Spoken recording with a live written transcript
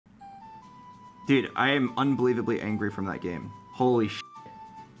Dude, I am unbelievably angry from that game. Holy shit.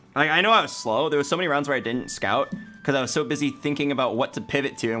 Like, I know I was slow. There was so many rounds where I didn't scout because I was so busy thinking about what to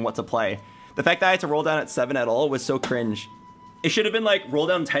pivot to and what to play. The fact that I had to roll down at 7 at all was so cringe. It should have been like, roll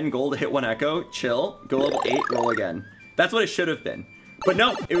down 10 gold, hit 1 echo, chill, go level 8, roll again. That's what it should have been. But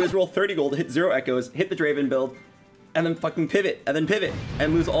no, it was roll 30 gold, hit 0 echoes, hit the Draven build, and then fucking pivot,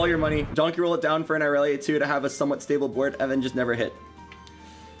 and lose all your money. Donkey roll it down for an Irelia 2 to have a somewhat stable board, and then just never hit.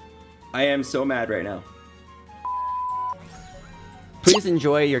 I am so mad right now. Please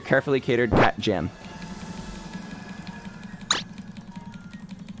enjoy your carefully catered cat jam.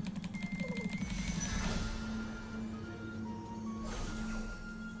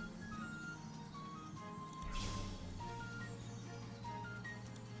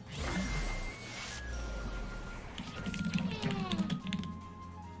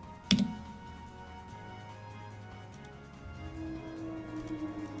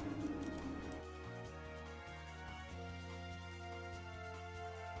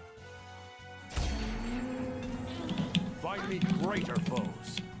 Find me greater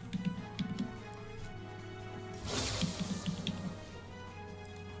foes.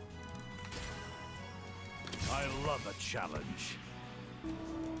 I love a challenge.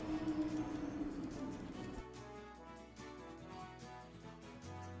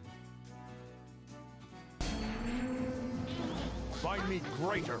 Find me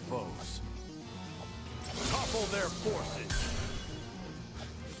greater foes. Topple their forces.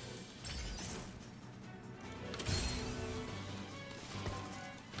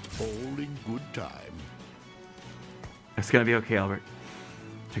 Holding good time. It's gonna be okay, Albert.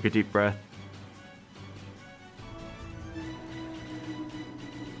 Take a deep breath.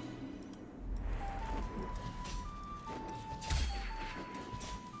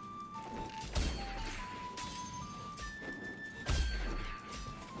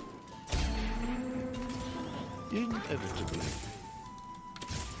 Inevitably.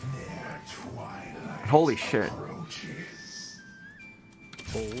 Holy shit.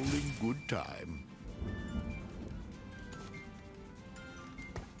 Holding good time.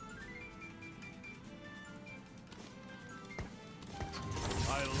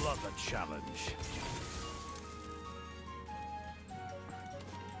 I love a challenge.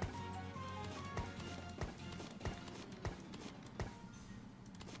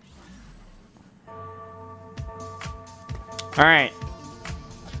 All right.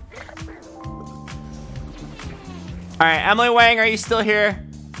 All right, Emily Wang, are you still here?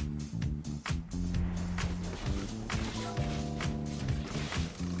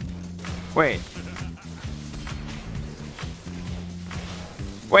 Wait.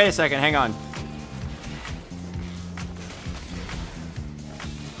 Wait a second, hang on.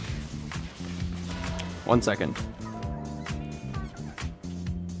 One second.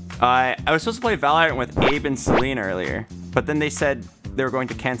 I was supposed to play Valorant with Abe and Celine earlier, but then they said they were going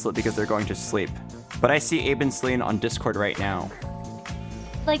to cancel it because they're going to sleep. But I see Abe and Celine on Discord right now.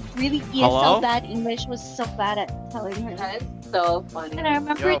 Like, really, ESL bad English was so bad at telling her. That is so funny. And I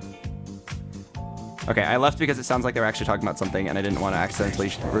remember... Okay, I left because it sounds like they were actually talking about something and I didn't want to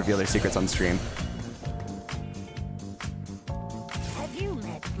accidentally reveal their secrets on stream. Have you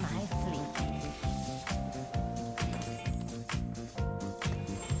met my fleet?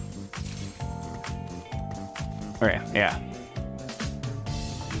 Okay, yeah.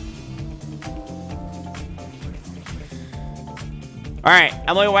 All right,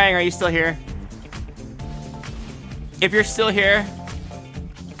 Emily Wang, are you still here? If you're still here,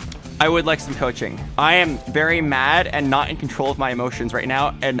 I would like some coaching. I am very mad and not in control of my emotions right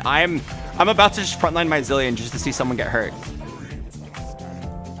now, and I'm about to just frontline my Zillion just to see someone get hurt.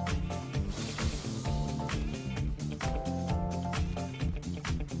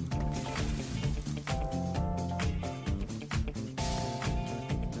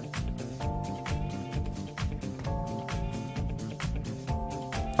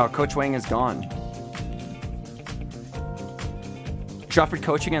 Oh, Coach Wang is gone. She offered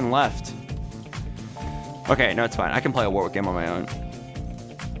coaching and left. Okay, no, it's fine. I can play a Warwick game on my own.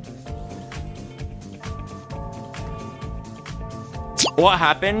 What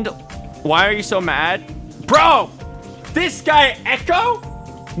happened? Why are you so mad? Bro! This guy, Echo,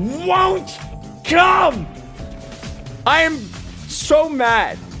 won't come! I am so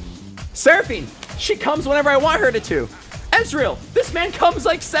mad. Seraphine, she comes whenever I want her to. Ezreal, this man comes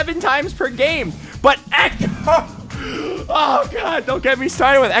like 7 times per game. But Echo, oh God, don't get me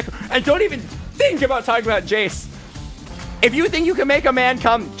started with Echo. And don't even think about talking about Jace. If you think you can make a man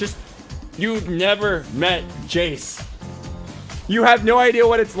come, just, you've never met Jace. You have no idea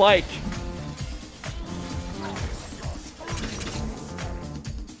what it's like.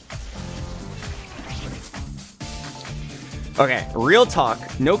 Okay, real talk,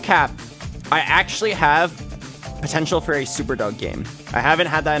 no cap. I actually have potential for a super dog game. I haven't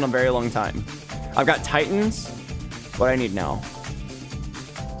had that in a very long time. I've got Titans. What do I need now?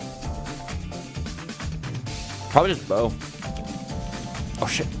 Probably just bow. Oh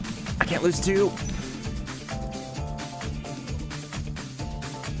shit, I can't lose 2.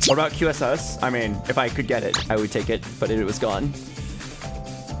 What about QSS? I mean, if I could get it, I would take it, but it was gone.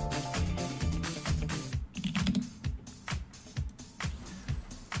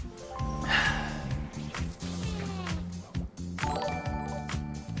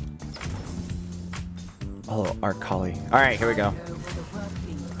 Oh, Arcali. All right, here we go.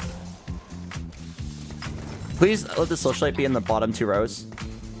 Please let the socialite be in the bottom 2 rows.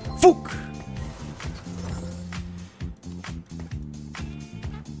 Fook!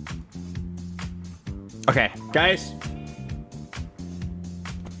 Okay, guys.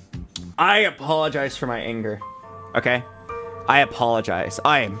 I apologize for my anger. Okay? I apologize.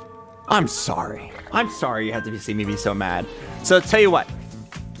 I'm sorry. I'm sorry you had to see me be so mad. So tell you what.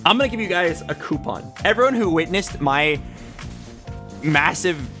 I'm gonna give you guys a coupon. Everyone who witnessed my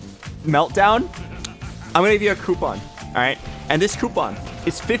massive meltdown, I'm gonna give you a coupon. All right? And this coupon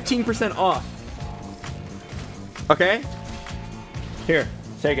is 15% off. Okay? Here,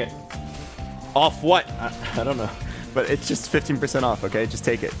 take it. Off what? I don't know. But it's just 15% off, okay? Just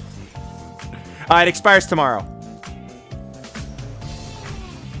take it. It expires tomorrow.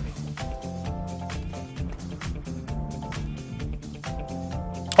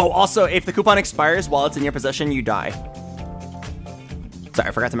 Oh, also, if the coupon expires while it's in your possession, you die. Sorry,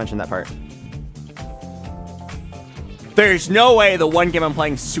 I forgot to mention that part. There's no way the one game I'm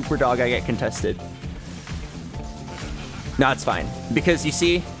playing Super Dog I get contested. No, it's fine. Because you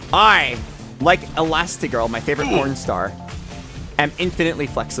see, I, like Elastigirl, my favorite porn star, am infinitely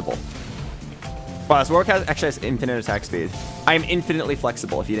flexible. Wow, this Warwick actually has infinite attack speed. I am infinitely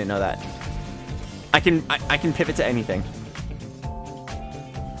flexible, if you didn't know that. I can pivot to anything.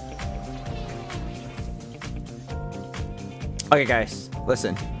 Okay, guys,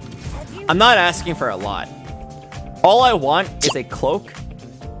 listen. I'm not asking for a lot. All I want is a cloak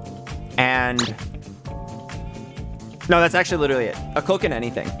and... No, that's actually literally it. A cloak and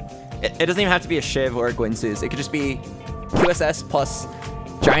anything. It doesn't even have to be a Shiv or a Gwynsu's. It could just be QSS plus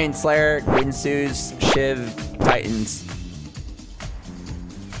Giant Slayer, Gwynsu's, Shiv, Titans.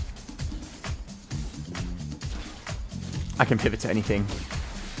 I can pivot to anything.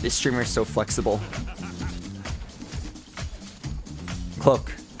 This streamer is so flexible.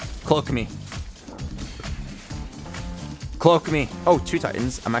 Cloak. Cloak me. Cloak me. Oh, 2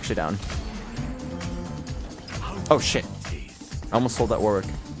 Titans. I'm actually down. Oh, shit. I almost sold that Warwick.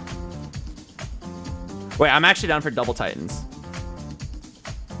 Wait, I'm actually down for double Titans.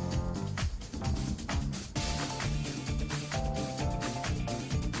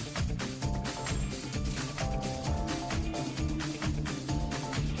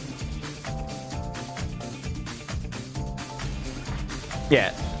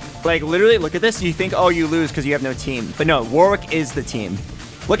 Yeah, like literally look at this. You think, oh, you lose because you have no team. But no, Warwick is the team.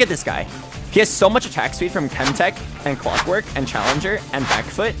 Look at this guy. He has so much attack speed from Chemtech and Clockwork and Challenger and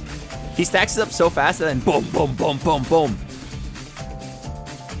Backfoot. He stacks it up so fast and then boom, boom, boom, boom, boom.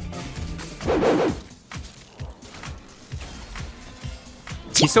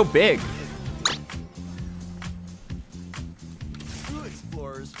 He's so big. True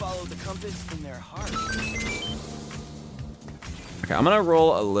explorers follow the compass in their heart. Okay, I'm gonna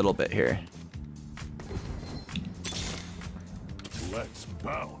roll a little bit here. Let's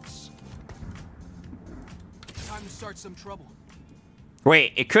bounce. Time to start some trouble.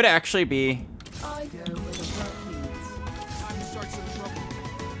 Wait, it could actually be... I go where the world leads. Time to start some trouble.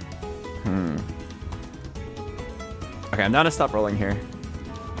 Okay, I'm down to stop rolling here.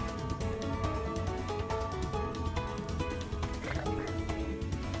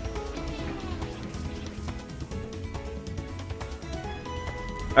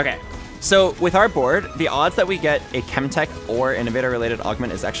 Okay, so with our board, the odds that we get a Chemtech or Innovator-related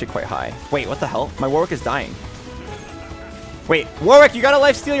augment is actually quite high. Wait, what the hell? My Warwick is dying. Wait, Warwick, you gotta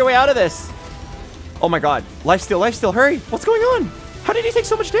lifesteal your way out of this. Oh my god, lifesteal, hurry. What's going on? How did he take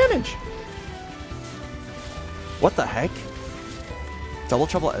so much damage? What the heck? Double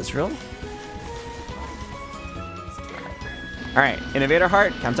Trouble Ezreal? Alright, Innovator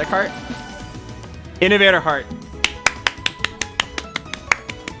Heart, Chemtech Heart. Innovator Heart.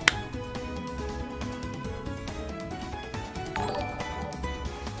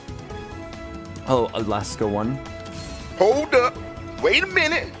 Oh, Alaska one. Hold up. Wait a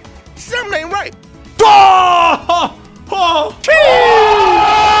minute. Something ain't right. Oh! Oh!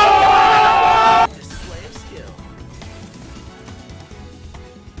 Display of skill.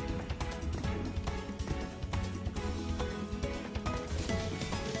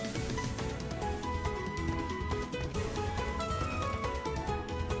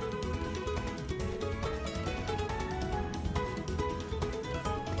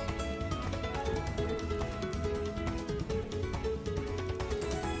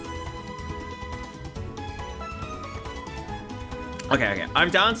 Okay. I'm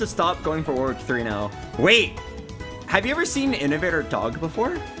down to stop going for Warwick 3 now. Wait! Have you ever seen Innovator Dog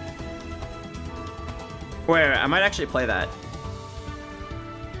before? Wait, I might actually play that.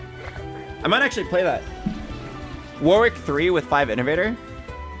 Warwick 3 with 5 Innovator?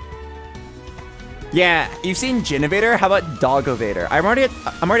 Yeah, you've seen Ginovator? How about Dogovator? I'm already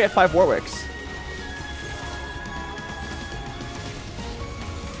at 5 Warwicks.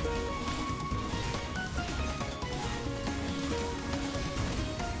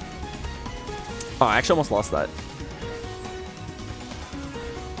 Oh, I actually almost lost that.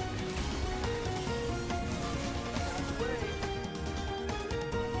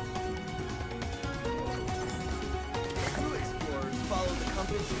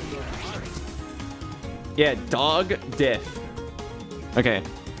 Yeah, dog diff. Okay,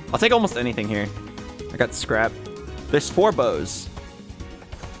 I'll take almost anything here. I got scrap. There's 4 bows.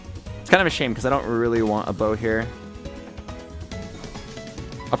 It's kind of a shame because I don't really want a bow here.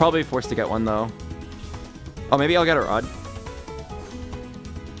 I'll probably be forced to get one though. Oh, maybe I'll get a rod.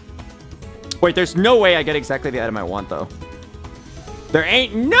 Wait, there's no way I get exactly the item I want though. There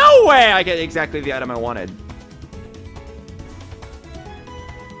ain't no way I get exactly the item I wanted.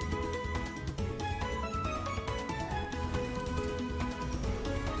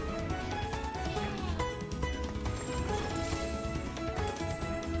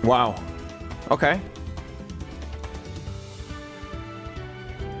 Wow. Okay.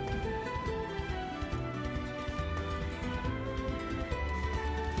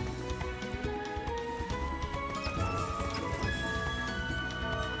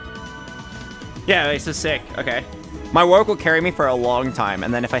 Yeah, this is sick. Okay. My Warwick will carry me for a long time,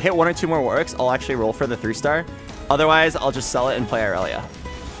 and then if I hit 1 or 2 more Warwicks, I'll actually roll for the 3-star. Otherwise, I'll just sell it and play Aurelia.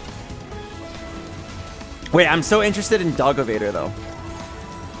 Wait, I'm so interested in Dogovator, though.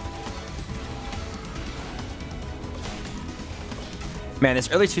 Man,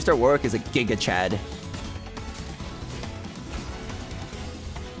 this early 2-star Warwick is a Giga Chad.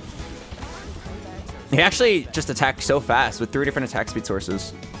 He actually just attacked so fast with 3 different attack speed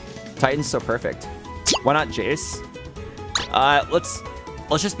sources. Titan's so perfect. Why not Jace?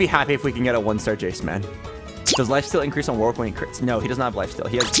 Let's just be happy if we can get a 1-star Jace, man. Does lifesteal increase on Warwick when he crits? No, he does not have lifesteal.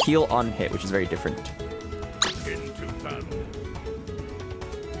 He has heal on hit, which is very different. Into battle.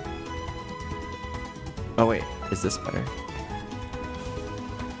 Oh wait, is this better?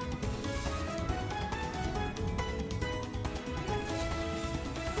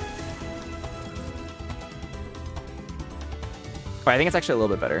 Oh, I think it's actually a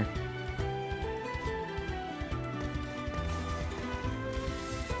little bit better.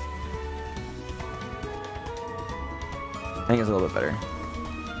 I think it's a little bit better.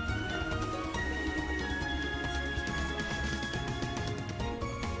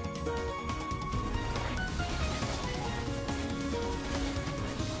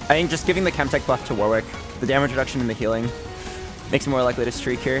 I think just giving the Chemtech buff to Warwick, the damage reduction and the healing, makes him more likely to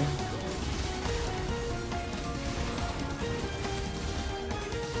streak here.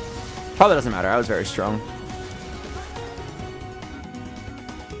 Probably doesn't matter. I was very strong.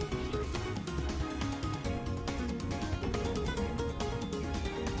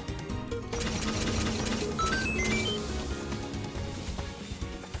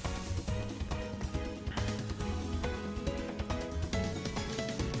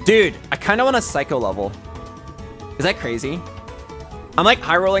 Dude, I kind of want a Psycho level. Is that crazy? I'm like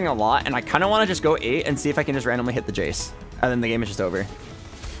high rolling a lot, and I kind of want to just go 8 and see if I can just randomly hit the Jace. And then the game is just over.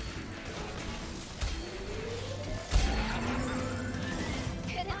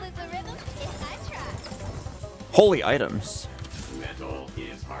 Holy items. Metal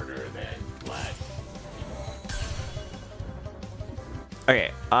is harder than lead.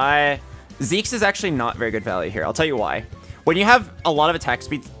 Okay, Zeke's is actually not very good value here. I'll tell you why. When you have a lot of attack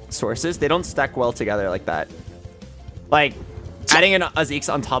speed sources, they don't stack well together like that. Like, adding a Zeke's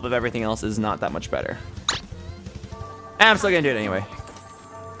on top of everything else is not that much better. And I'm still gonna do it anyway.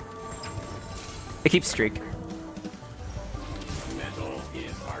 It keeps streak.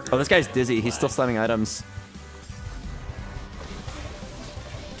 Oh, this guy's dizzy. He's still slamming items.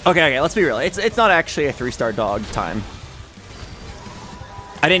 Okay, let's be real. It's not actually a 3-star dog time.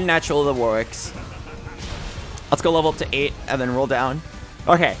 I didn't natural the Warwicks. Let's go level up to 8 and then roll down.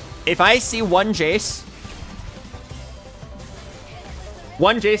 Okay, if I see 1 Jace,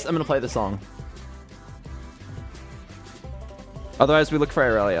 I'm gonna play the song. Otherwise, we look for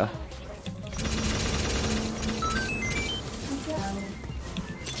Aurelia.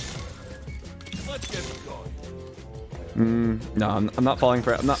 No, I'm not falling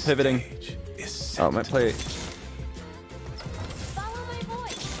for it. I'm not pivoting. Oh, I might play.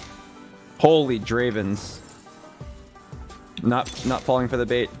 Holy Dravens. Not falling for the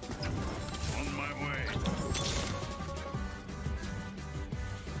bait. On my way.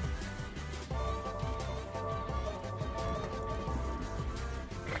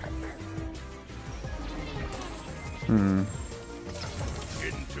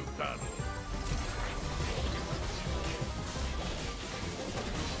 Into battle.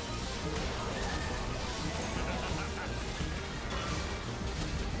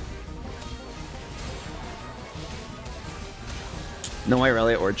 No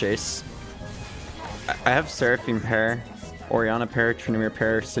Irelia or Jace. I have Seraphine pair, Oriana pair, Trinamir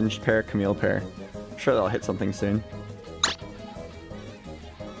pair, Singed pair, Camille pair. I'm sure they'll hit something soon.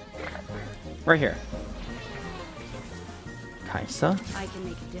 Right here. Kaisa? I can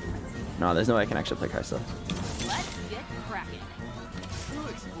make a difference. No, there's no way I can actually play Kaisa. Let's get cracking. True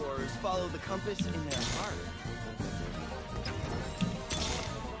explorers follow the compass in their heart.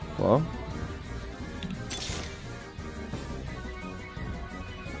 Whoa.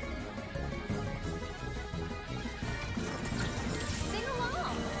 Sing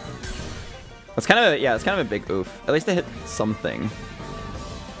along. That's kind of it's kind of a big oof. At least they hit something.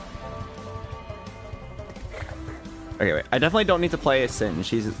 Okay, wait. I definitely don't need to play a Sin.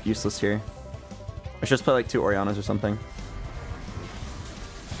 She's useless here. I should just play like 2 Orianas or something.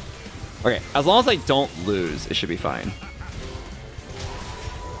 Okay, as long as I don't lose, it should be fine.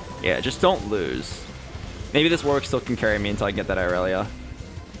 Yeah, just don't lose. Maybe this Warwick still can carry me until I get that Irelia.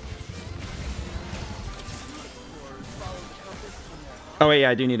 Oh wait, yeah,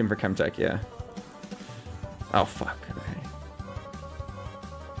 I do need him for Chemtech, yeah. Oh fuck, okay.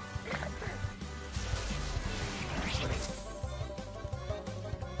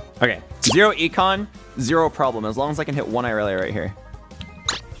 Okay, 0 econ, 0 problem, as long as I can hit 1 Irelia right here.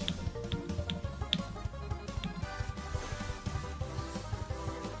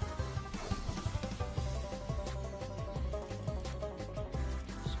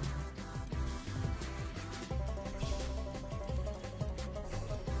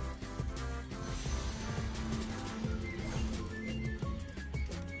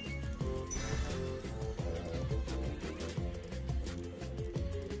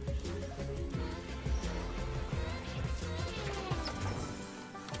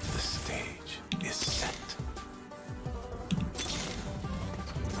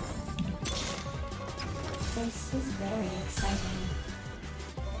 This is very exciting.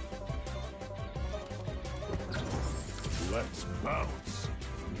 Let's bounce.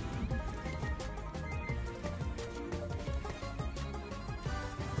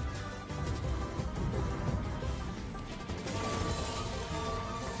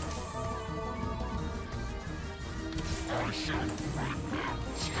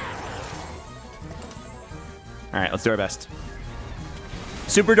 All right, let's do our best.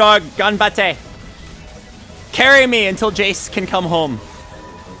 Superdog Ganbate. Carry me until Jace can come home.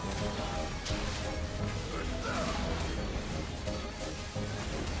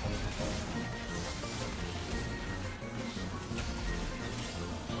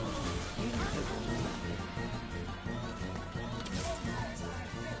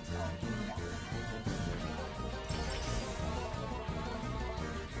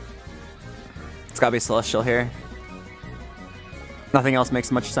 It's gotta be Celestial here. Nothing else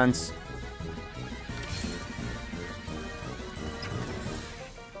makes much sense.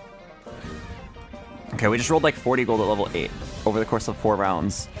 Okay, we just rolled like 40 gold at level 8 over the course of 4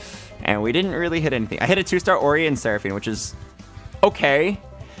 rounds. And we didn't really hit anything. I hit a 2-star Ori and Seraphine, which is okay.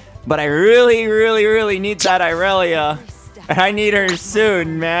 But I really, really, really need that Irelia. And I need her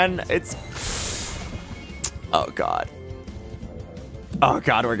soon, man. It's... Oh, God. Oh,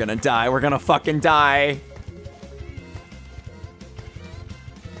 God, we're gonna die. We're gonna fucking die.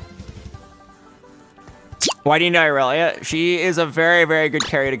 Why do you need Irelia? She is a very, very good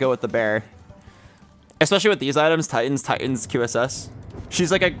carry to go with the bear. Especially with these items, Titans, QSS.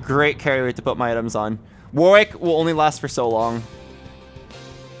 She's like a great carry to put my items on. Warwick will only last for so long.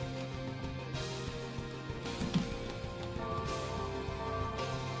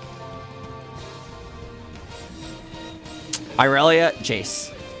 Irelia,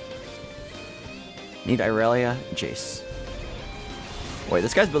 Jace. Need Irelia, Jace. Wait,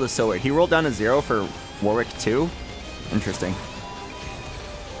 this guy's build is so weird. He rolled down a 0 for Warwick 2? Interesting.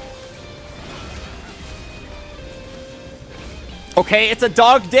 Okay, it's a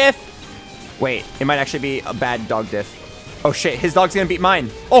dog diff. Wait, it might actually be a bad dog diff. Oh shit, his dog's gonna beat mine.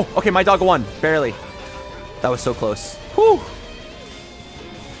 Oh, okay, my dog won, barely. That was so close. Whew.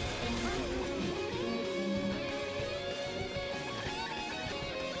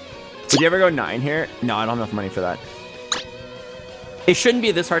 Would you ever go 9 here? No, I don't have enough money for that. It shouldn't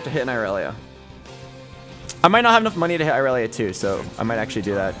be this hard to hit an Irelia. I might not have enough money to hit Irelia too, so I might actually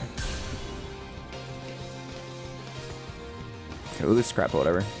do that. Okay, we'll lose scrap or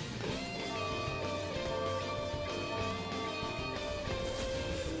whatever.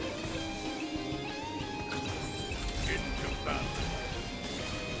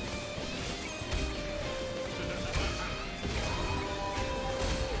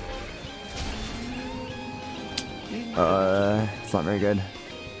 It's not very good.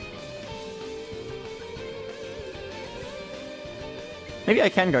 Maybe I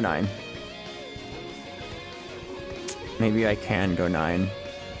can go 9. Maybe I can go 9.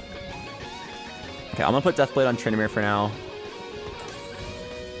 Okay, I'm gonna put Deathblade on Tryndamere for now.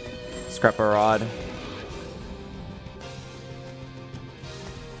 Scrap a rod.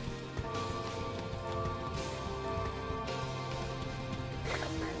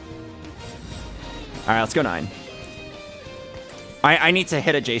 Alright, let's go 9. I need to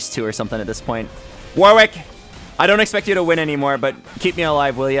hit a Jace 2 or something at this point. Warwick, I don't expect you to win anymore, but keep me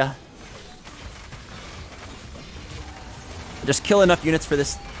alive, will ya? Just kill enough units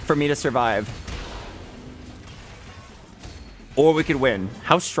for me to survive. Or we could win.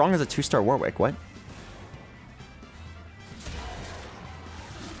 How strong is a 2-star Warwick? What?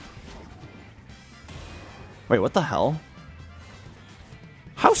 Wait, what the hell?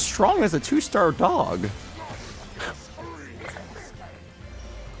 How strong is a 2-star dog?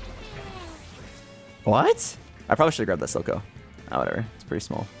 What? I probably should have grabbed that Silco. Oh, whatever. It's pretty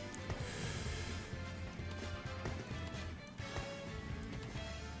small.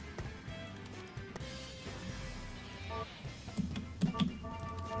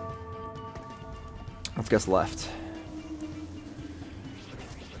 Let's guess left.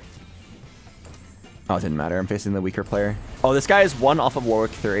 Oh, it didn't matter. I'm facing the weaker player. Oh, this guy is 1 off of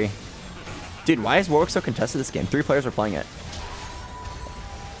Warwick 3. Dude, why is Warwick so contested this game? 3 players are playing it.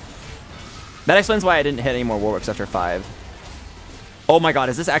 That explains why I didn't hit any more Warwicks after 5. Oh my god,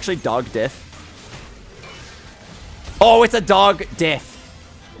 is this actually dog diff? Oh, it's a dog diff.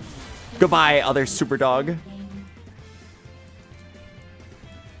 Goodbye, other super dog.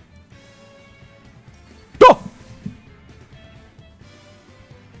 Go!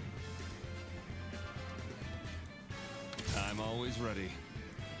 I'm always ready.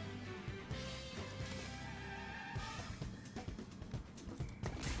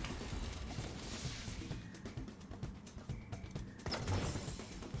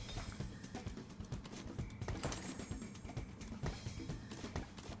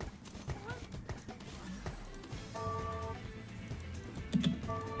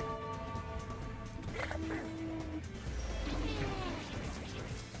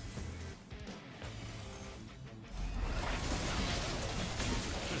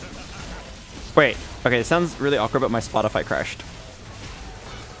 Wait, okay, it sounds really awkward, but my Spotify crashed.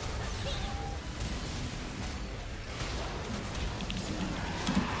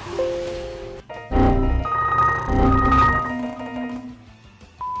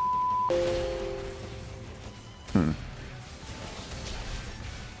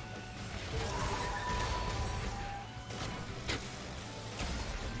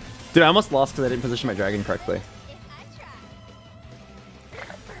 Dude, I almost lost because I didn't position my dragon correctly.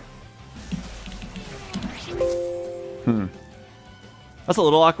 That's a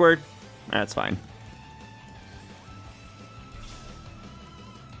little awkward. That's fine.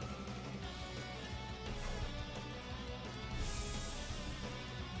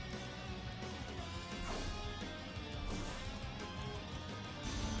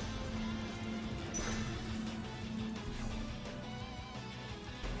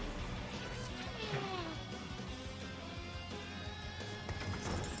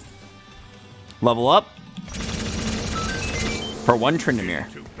 Level up. For 1 Tryndamere.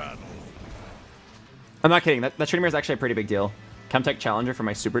 I'm not kidding. That Tryndamere is actually a pretty big deal. Chemtech Challenger for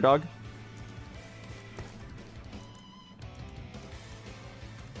my super dog.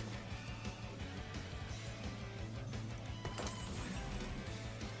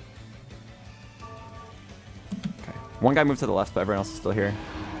 Okay. One guy moved to the left, but everyone else is still here.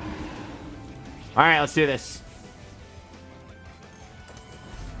 Alright, let's do this.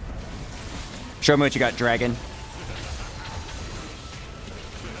 Show me what you got, dragon.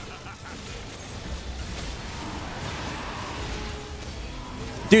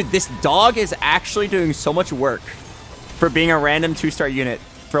 Dude, this dog is actually doing so much work for being a random 2-star unit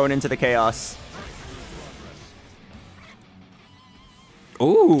thrown into the chaos.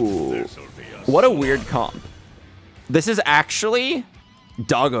 Ooh. What a weird comp. This is actually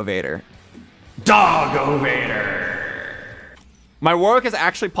Doggovator. Doggovator! My Warwick is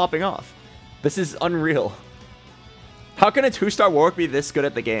actually popping off. This is unreal. How can a 2-star Warwick be this good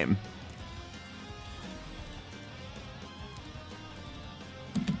at the game?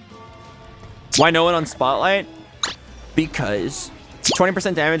 Why no one on Spotlight? Because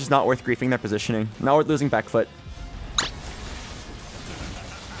 20% damage is not worth griefing their positioning. Not worth losing back foot.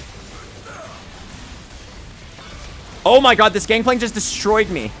 Oh my god, this Gangplank just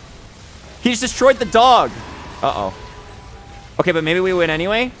destroyed me. He just destroyed the dog. Uh-oh. Okay, but maybe we win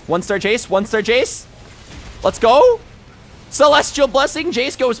anyway. 1-star Jace, 1-star Jace. Let's go. Celestial Blessing.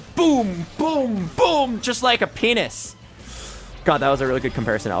 Jace goes boom, boom, boom, just like a penis. God, that was a really good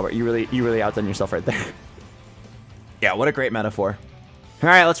comparison, Albert. You really outdone yourself right there. Yeah, what a great metaphor. All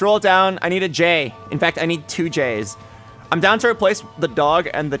right, let's roll it down. I need a J. In fact, I need 2 Js. I'm down to replace the dog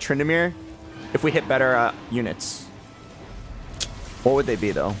and the Tryndamere if we hit better units. What would they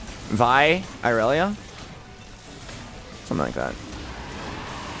be, though? Vi? Irelia? Something like that.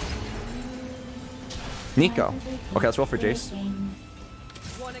 Nico. Okay, let's roll for Jace.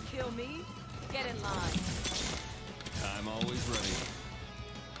 Wanna kill me? Get in line. I'm always ready.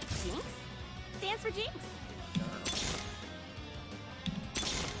 Jinx? Stands for Jinx.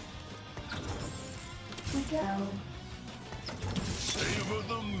 Go. Savor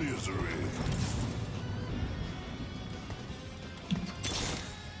the misery.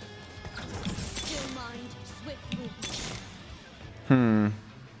 Still mind, swift movement.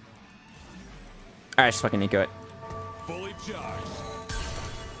 Alright, just fucking Nico it. Fully charged.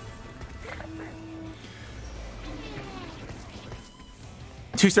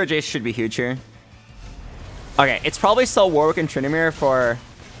 Two-star Jace should be huge here. Okay, it's probably still Warwick and Tryndamere for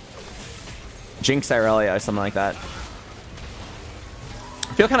Jinx Irelia or something like that. I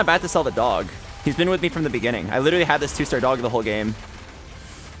feel kind of bad to sell the dog. He's been with me from the beginning. I literally had this 2-star dog the whole game.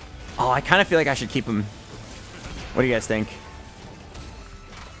 Oh, I kind of feel like I should keep him. What do you guys think?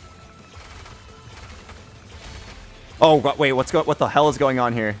 Oh, wait, what the hell is going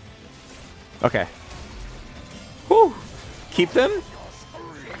on here? Okay. Whew. Keep them?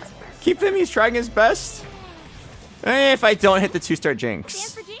 Keep them, he's trying his best. If I don't hit the 2-star Jinx.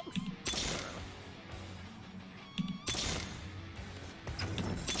 Stands for Jinx.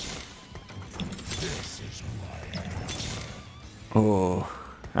 Oh,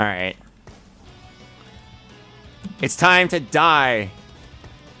 alright. It's time to die.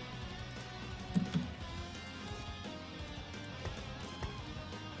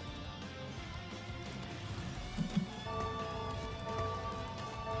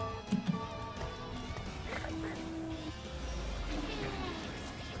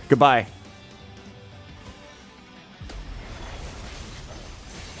 Goodbye.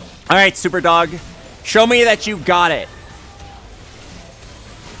 Alright, Super Dog. Show me that you got it.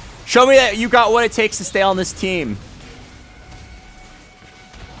 Show me that you got what it takes to stay on this team.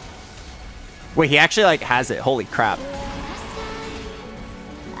 Wait, he actually like has it. Holy crap.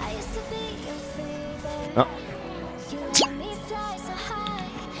 Oh.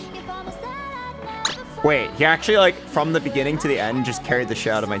 Wait, he actually like from the beginning to the end just carried the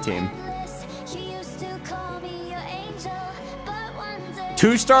shit out of my team.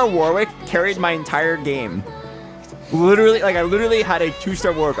 2-star Warwick carried my entire game. Literally, like I literally had a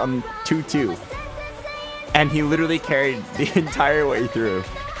 2-star Warwick on 2-2. And he literally carried the entire way through.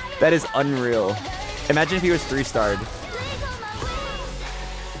 That is unreal. Imagine if he was 3-starred.